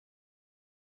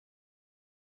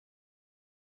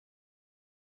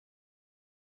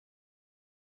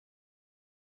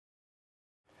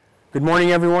Good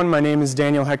morning, everyone. My name is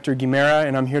Hector Guimera,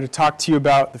 and I'm here to talk to you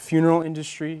about the funeral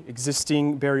industry,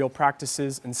 existing burial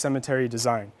practices, and cemetery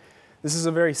design. This is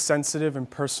a very sensitive and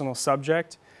personal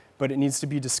subject, but it needs to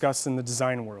be discussed in the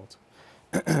design world.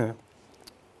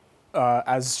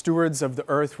 As stewards of the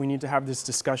earth, we need to have this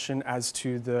discussion as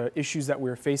to the issues that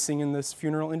we're facing in this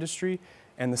funeral industry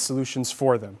and the solutions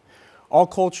for them. All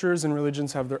cultures and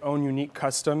religions have their own unique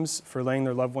customs for laying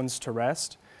their loved ones to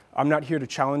rest. I'm not here to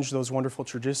challenge those wonderful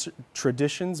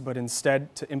traditions, but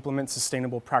instead to implement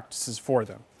sustainable practices for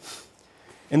them.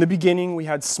 In the beginning, we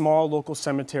had small local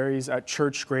cemeteries at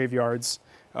church graveyards.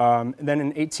 Then in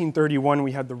 1831,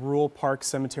 we had the rural park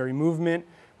cemetery movement,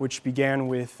 which began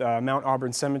with Mount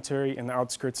Auburn Cemetery in the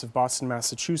outskirts of Boston,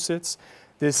 Massachusetts.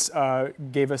 This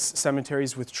gave us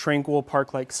cemeteries with tranquil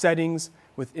park-like settings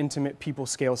with intimate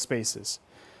people-scale spaces,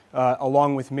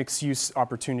 along with mixed-use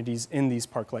opportunities in these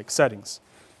park-like settings.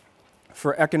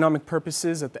 For economic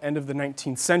purposes, at the end of the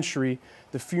 19th century,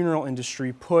 the funeral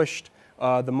industry pushed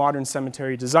the modern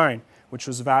cemetery design, which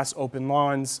was vast open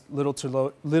lawns, little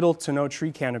to no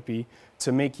tree canopy,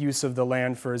 to make use of the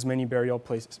land for as many burial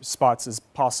spots as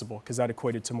possible, because that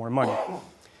equated to more money.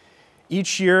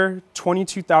 Each year,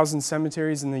 22,000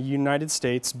 cemeteries in the United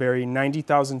States bury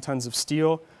 90,000 tons of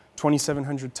steel,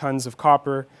 2,700 tons of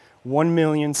copper,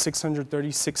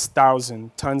 1,636,000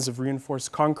 tons of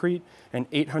reinforced concrete, and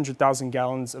 800,000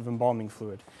 gallons of embalming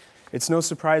fluid. It's no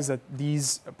surprise that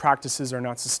these practices are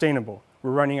not sustainable. We're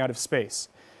running out of space.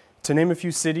 To name a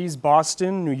few cities,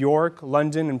 Boston, New York,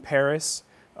 London, and Paris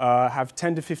have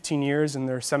 10 to 15 years in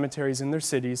their cemeteries in their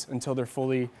cities until they're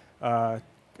fully capped,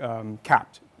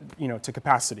 to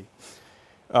capacity.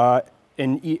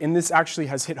 And this actually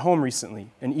has hit home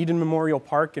recently. In Eden Memorial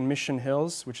Park in Mission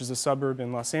Hills, which is a suburb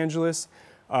in Los Angeles,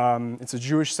 it's a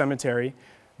Jewish cemetery.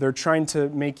 They're trying to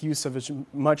make use of as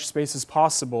much space as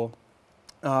possible.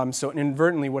 So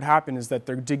inadvertently, what happened is that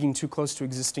they're digging too close to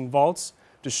existing vaults,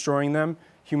 destroying them.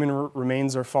 Human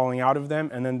remains are falling out of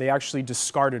them, and then they actually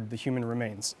discarded the human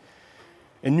remains.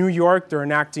 In New York, they're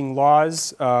enacting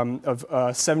laws of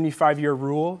a 75-year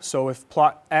rule. So if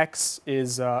plot X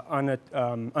is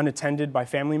unattended by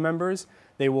family members,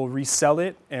 they will resell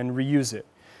it and reuse it.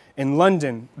 In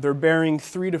London, they're burying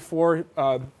 3 to 4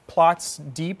 plots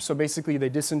deep. So basically, they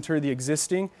disinter the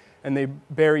existing, and they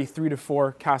bury 3 to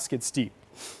 4 caskets deep.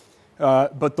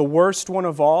 But the worst one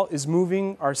of all is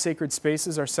moving our sacred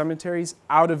spaces, our cemeteries,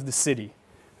 out of the city,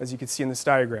 as you can see in this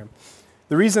diagram.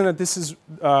 The reason that this is,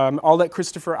 I'll let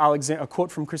a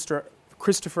quote from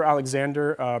Christopher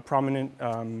Alexander, prominent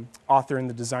author in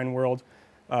the design world,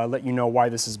 let you know why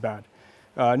this is bad.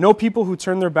 No people who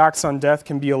turn their backs on death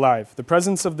can be alive. The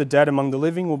presence of the dead among the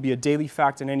living will be a daily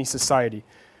fact in any society,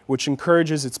 which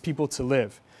encourages its people to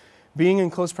live. Being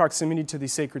in close proximity to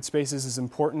these sacred spaces is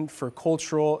important for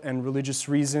cultural and religious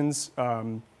reasons.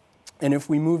 And if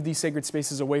we move these sacred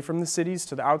spaces away from the cities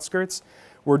to the outskirts,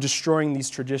 we're destroying these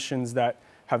traditions that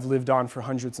have lived on for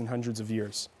hundreds and hundreds of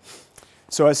years.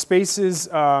 So as spaces,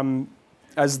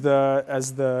 as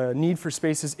the need for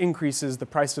spaces increases, the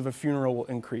price of a funeral will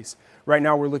increase. Right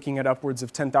now, we're looking at upwards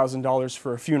of $10,000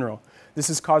 for a funeral. This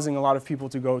is causing a lot of people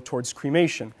to go towards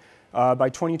cremation. By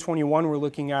 2021, we're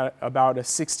looking at about a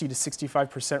 60 to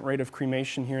 65% rate of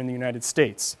cremation here in the United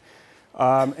States.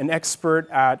 An expert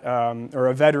or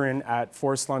a veteran at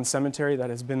Forest Lawn Cemetery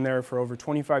that has been there for over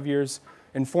 25 years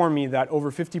informed me that over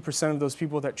 50% of those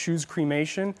people that choose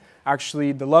cremation,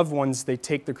 actually the loved ones, they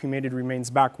take the cremated remains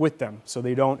back with them, so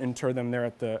they don't inter them there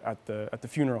at the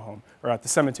funeral home or at the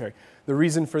cemetery. The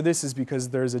reason for this is because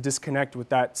there's a disconnect with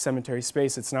that cemetery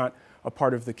space. It's not a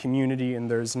part of the community,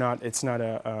 and there's no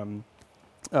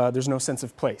sense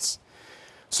of place.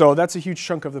 So that's a huge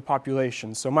chunk of the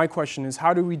population. So my question is,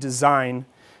 how do we design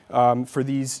for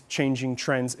these changing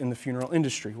trends in the funeral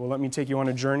industry? Well, let me take you on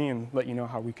a journey and let you know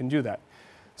how we can do that.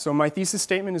 So my thesis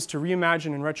statement is to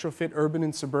reimagine and retrofit urban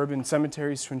and suburban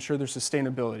cemeteries to ensure their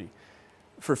sustainability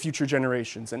for future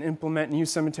generations and implement new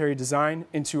cemetery design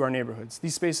into our neighborhoods.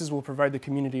 These spaces will provide the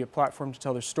community a platform to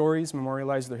tell their stories,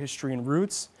 memorialize their history and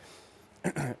roots,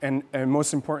 and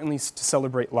most importantly, to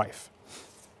celebrate life.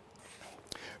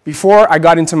 Before I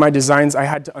got into my designs, I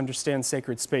had to understand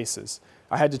sacred spaces.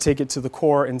 I had to take it to the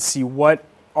core and see what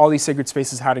all these sacred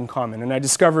spaces had in common. And I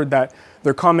discovered that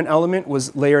their common element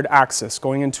was layered access,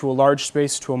 going into a large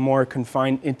space to a more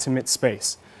confined, intimate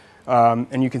space.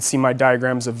 And you can see my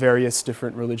diagrams of various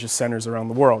different religious centers around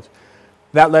the world.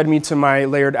 That led me to my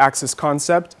layered access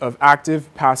concept of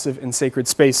active, passive, and sacred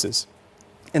spaces.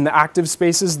 In the active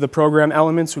spaces, the program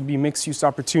elements would be mixed-use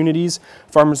opportunities,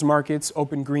 farmers markets,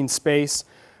 open green space,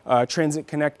 transit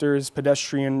connectors,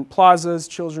 pedestrian plazas,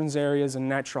 children's areas, and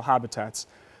natural habitats.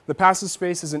 The passive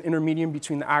space is an intermedium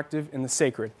between the active and the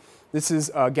sacred. This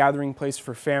is a gathering place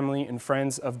for family and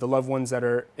friends of the loved ones that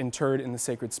are interred in the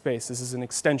sacred space. This is an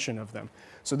extension of them.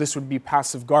 So this would be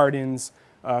passive gardens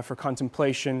for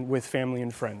contemplation with family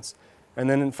and friends. And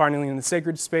then finally in the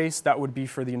sacred space, that would be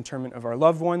for the interment of our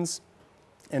loved ones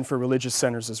and for religious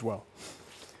centers as well.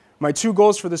 My two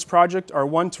goals for this project are,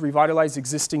 one, to revitalize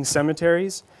existing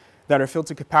cemeteries that are filled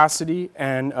to capacity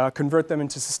and convert them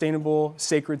into sustainable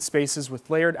sacred spaces with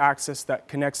layered access that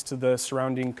connects to the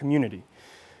surrounding community.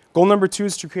 Goal number two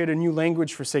is to create a new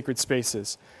language for sacred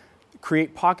spaces.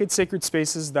 Create pocket sacred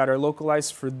spaces that are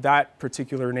localized for that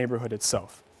particular neighborhood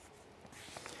itself.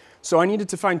 So I needed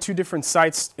to find two different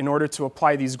sites in order to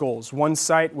apply these goals. One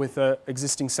site with an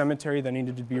existing cemetery that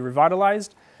needed to be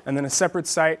revitalized, and then a separate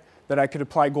site that I could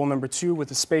apply goal number two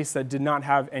with a space that did not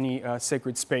have any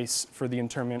sacred space for the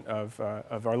interment of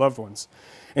our loved ones.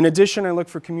 In addition, I looked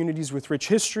for communities with rich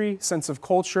history, sense of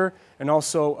culture, and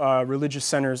also religious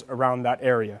centers around that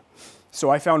area.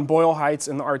 So I found Boyle Heights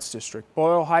in the Arts District.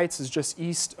 Boyle Heights is just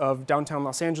east of downtown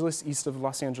Los Angeles, east of the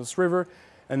Los Angeles River,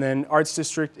 and then Arts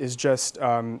District is just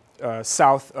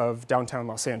south of downtown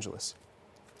Los Angeles.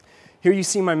 Here you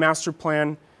see my master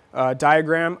plan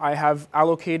diagram. I have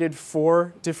allocated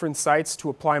 4 different sites to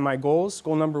apply my goals.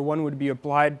 Goal number 1 would be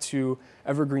applied to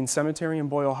Evergreen Cemetery in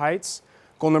Boyle Heights.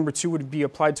 Goal number 2 would be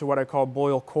applied to what I call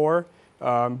Boyle Core,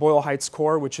 Boyle Heights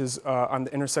Core, which is on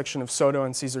the intersection of Soto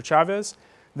and Cesar Chavez.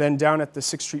 Then down at the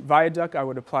 6th Street Viaduct, I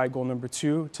would apply goal number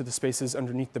 2 to the spaces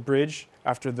underneath the bridge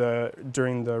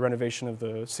during the renovation of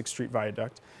the 6th Street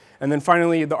Viaduct. And then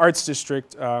finally, the Arts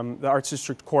District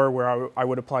Core, where I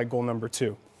would apply goal number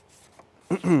 2.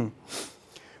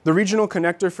 The regional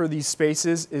connector for these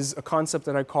spaces is a concept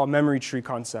that I call memory tree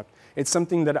concept. It's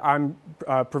something that I'm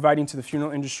providing to the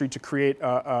funeral industry to create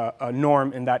a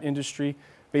norm in that industry.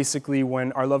 Basically,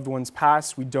 when our loved ones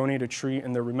pass, we donate a tree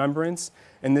in their remembrance,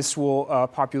 and this will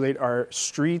populate our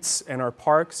streets and our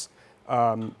parks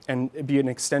and be an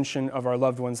extension of our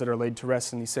loved ones that are laid to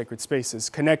rest in these sacred spaces,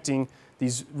 connecting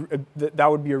these, that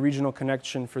would be a regional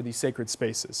connection for these sacred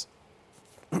spaces.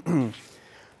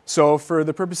 So for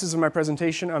the purposes of my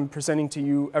presentation, I'm presenting to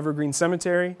you Evergreen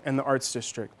Cemetery and the Arts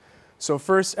District. So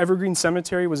first, Evergreen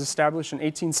Cemetery was established in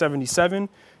 1877.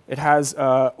 It has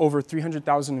over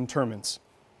 300,000 interments.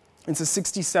 It's a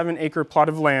 67-acre plot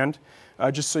of land.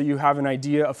 Just so you have an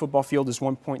idea, a football field is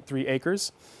 1.3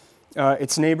 acres.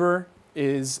 Its neighbor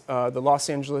is the Los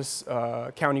Angeles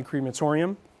County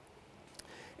Crematorium.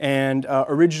 And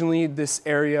originally, this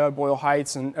area, Boyle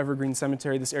Heights and Evergreen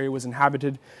Cemetery, this area was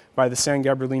inhabited by the San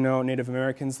Gabrielino Native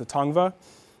Americans, the Tongva.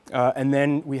 And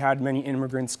then we had many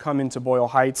immigrants come into Boyle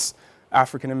Heights,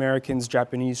 African Americans,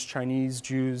 Japanese, Chinese,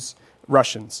 Jews,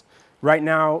 Russians. Right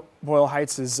now, Boyle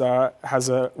Heights has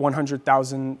a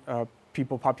 100,000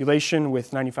 people population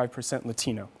with 95%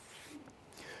 Latino.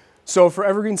 So for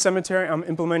Evergreen Cemetery, I'm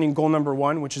implementing goal number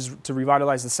 1, which is to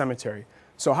revitalize the cemetery.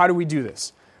 So how do we do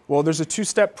this? Well, there's a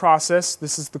 2-step process.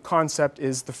 This is the concept,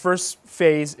 is the first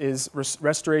phase is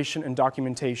restoration and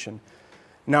documentation.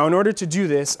 Now, in order to do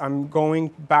this, I'm going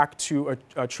back to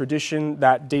a tradition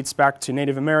that dates back to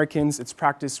Native Americans. It's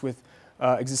practiced with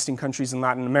existing countries in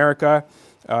Latin America,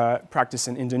 practiced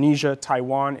in Indonesia,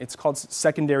 Taiwan. It's called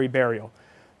secondary burial.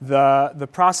 The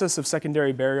process of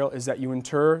secondary burial is that you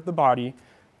inter the body,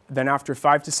 then after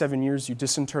 5 to 7 years, you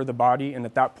disinter the body, and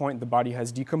at that point, the body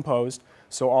has decomposed,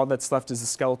 so all that's left is the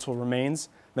skeletal remains.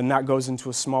 Then that goes into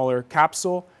a smaller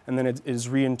capsule, and then it is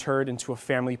reinterred into a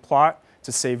family plot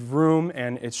to save room,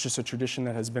 and it's just a tradition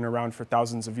that has been around for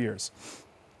thousands of years.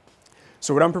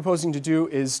 So what I'm proposing to do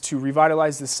is to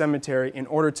revitalize this cemetery in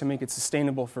order to make it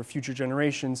sustainable for future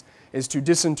generations, is to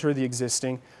disinter the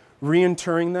existing,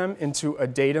 reinterring them into a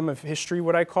datum of history,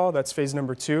 what I call, that's phase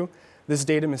number 2. This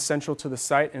datum is central to the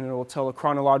site, and it will tell a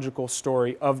chronological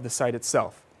story of the site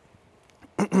itself.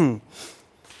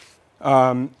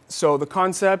 So the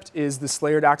concept is this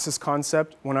layered axis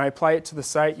concept. When I apply it to the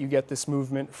site, you get this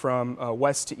movement from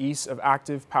west to east of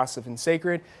active, passive, and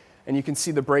sacred. And you can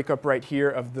see the breakup right here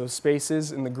of those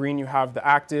spaces. In the green, you have the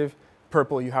active,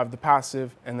 purple, you have the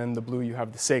passive, and then the blue, you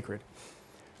have the sacred.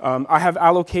 I have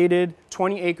allocated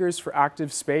 20 acres for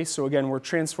active space. So again, we're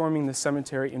transforming the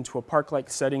cemetery into a park-like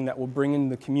setting that will bring in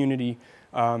the community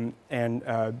and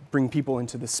bring people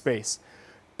into the space.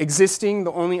 Existing,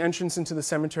 the only entrance into the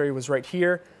cemetery was right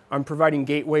here. I'm providing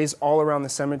gateways all around the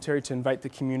cemetery to invite the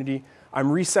community.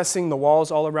 I'm recessing the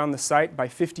walls all around the site by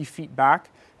 50 feet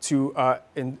back to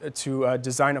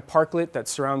design a parklet that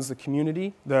surrounds the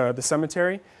community, the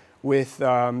cemetery, with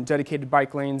dedicated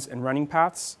bike lanes and running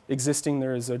paths. Existing,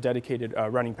 there is a dedicated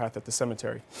running path at the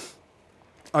cemetery.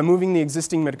 I'm moving the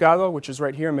existing mercado, which is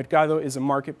right here. Mercado is a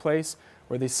marketplace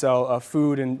where they sell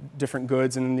food and different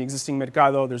goods. And in the existing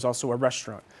mercado, there's also a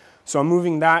restaurant. So I'm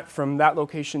moving that from that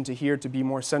location to here to be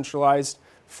more centralized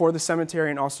for the cemetery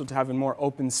and also to have a more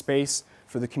open space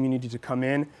for the community to come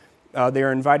in. They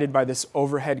are invited by this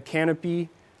overhead canopy,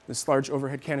 this large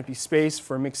overhead canopy space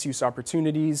for mixed-use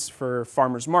opportunities, for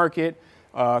farmers market,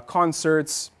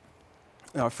 concerts,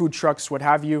 food trucks, what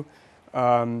have you.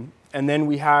 And then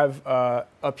we have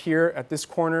up here at this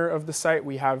corner of the site,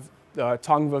 we have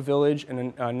Tongva Village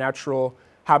and a natural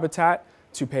habitat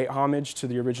to pay homage to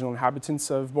the original inhabitants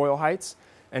of Boyle Heights.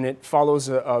 And it follows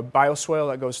a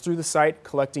bioswale that goes through the site,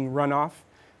 collecting runoff.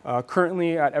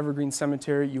 Currently at Evergreen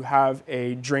Cemetery, you have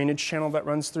a drainage channel that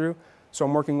runs through. So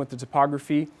I'm working with the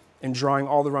topography and drawing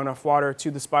all the runoff water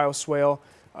to this bioswale.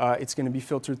 It's going to be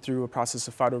filtered through a process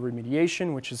of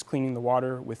phytoremediation, which is cleaning the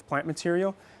water with plant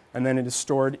material. And then it is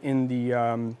stored in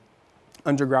the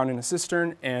underground in a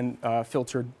cistern and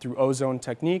filtered through ozone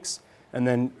techniques, and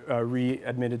then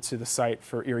readmitted to the site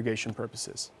for irrigation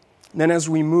purposes. Then as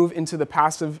we move into the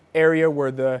passive area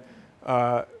where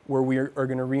we are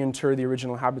going to reinter the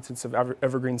original inhabitants of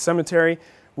Evergreen Cemetery,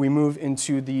 we move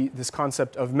into this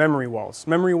concept of memory walls.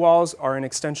 Memory walls are an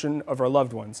extension of our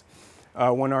loved ones.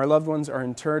 When our loved ones are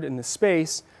interred in this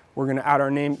space, we're going to add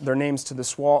their names to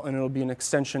this wall, and it'll be an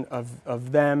extension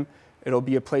of them. It'll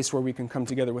be a place where we can come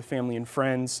together with family and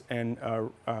friends and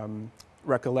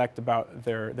recollect about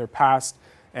their past.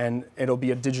 And it'll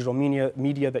be a digital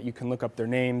media that you can look up their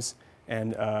names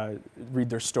and read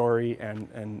their story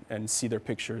and see their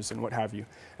pictures and what have you.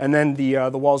 And then the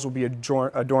walls will be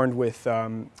adorned with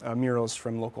murals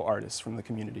from local artists from the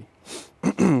community.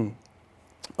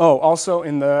 Oh, also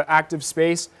in the active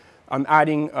space, I'm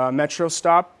adding a Metro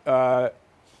stop.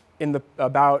 In the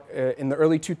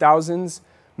early 2000s,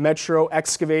 Metro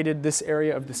excavated this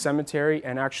area of the cemetery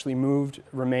and actually moved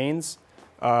remains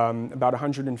about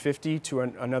 150 to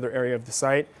another area of the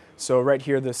site. So right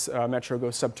here, this Metro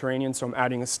goes subterranean, so I'm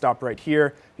adding a stop right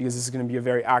here because this is going to be a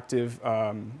very active,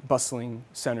 bustling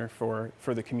center for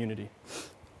the community.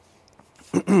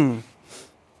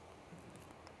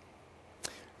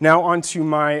 Now onto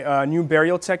my new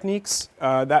burial techniques.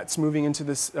 That's moving into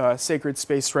this sacred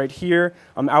space right here.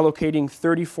 I'm allocating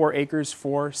 34 acres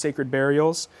for sacred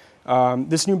burials.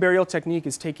 This new burial technique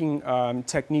is taking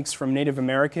techniques from Native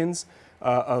Americans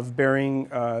of burying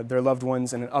their loved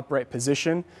ones in an upright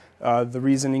position. The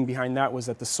reasoning behind that was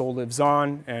that the soul lives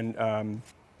on, and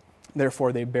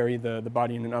therefore they bury the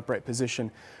body in an upright position.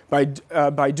 By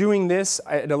doing this,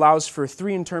 it allows for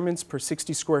 3 interments per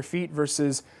 60 square feet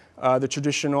versus the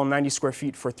traditional 90 square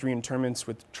feet for 3 interments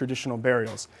with traditional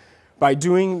burials. By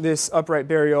doing this upright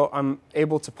burial, I'm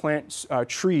able to plant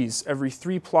trees every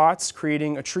 3 plots,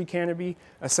 creating a tree canopy,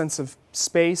 a sense of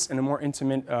space, and a more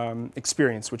intimate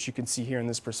experience, which you can see here in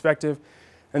this perspective.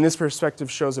 And this perspective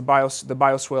shows the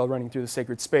bioswale running through the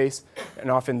sacred space,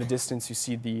 and off in the distance you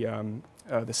see the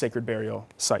sacred burial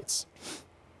sites.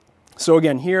 So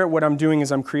again, here what I'm doing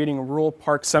is I'm creating a rural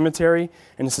park cemetery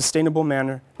in a sustainable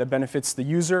manner that benefits the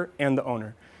user and the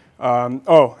owner.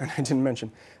 Oh, and I didn't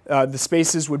mention, the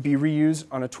spaces would be reused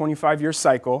on a 25-year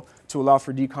cycle to allow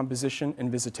for decomposition and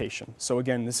visitation. So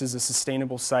again, this is a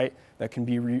sustainable site that can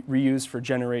be reused for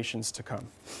generations to come.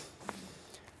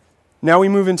 Now we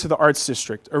move into the Arts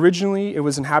District. Originally, it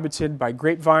was inhabited by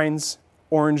grapevines,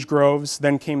 orange groves,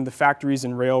 then came the factories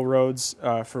and railroads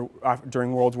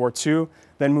during World War II,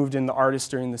 then moved in the artists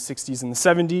during the 60s and the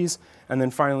 70s, and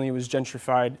then finally it was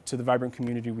gentrified to the vibrant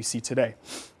community we see today.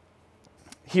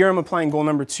 Here I'm applying goal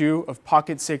number 2 of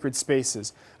pocket sacred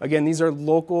spaces. Again, these are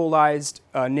localized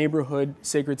neighborhood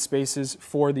sacred spaces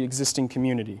for the existing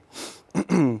community.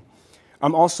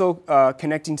 I'm also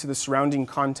connecting to the surrounding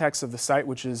context of the site,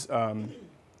 which is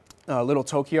Little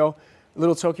Tokyo.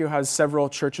 Little Tokyo has several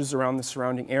churches around the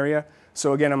surrounding area.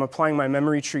 So again, I'm applying my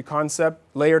memory tree concept,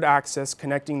 layered access,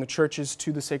 connecting the churches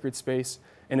to the sacred space,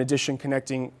 in addition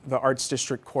connecting the Arts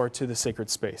District core to the sacred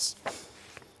space.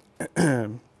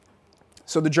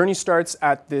 So the journey starts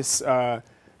at this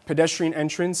pedestrian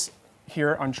entrance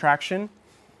here on Traction.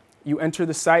 You enter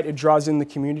the site, it draws in the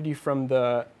community from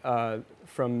the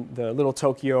Little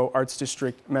Tokyo Arts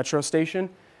District Metro station.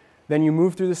 Then you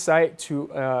move through the site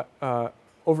to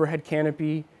overhead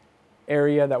canopy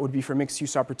area that would be for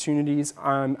mixed-use opportunities.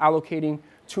 I'm allocating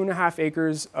 2.5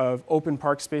 acres of open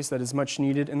park space that is much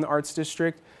needed in the Arts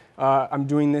District. I'm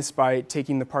doing this by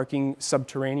taking the parking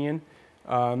subterranean.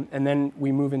 And then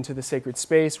we move into the sacred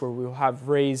space where we'll have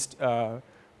raised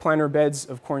planter beds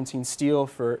of quarantine steel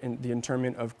for the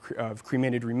interment of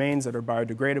cremated remains that are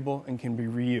biodegradable and can be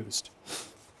reused.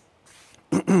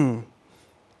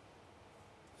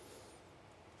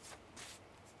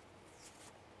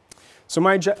 So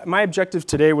my objective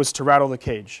today was to rattle the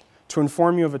cage, to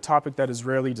inform you of a topic that is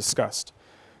rarely discussed,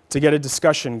 to get a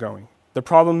discussion going. The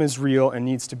problem is real and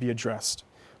needs to be addressed.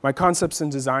 My concepts and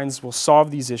designs will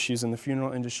solve these issues in the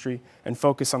funeral industry and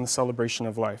focus on the celebration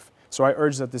of life. So I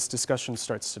urge that this discussion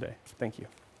starts today. Thank you.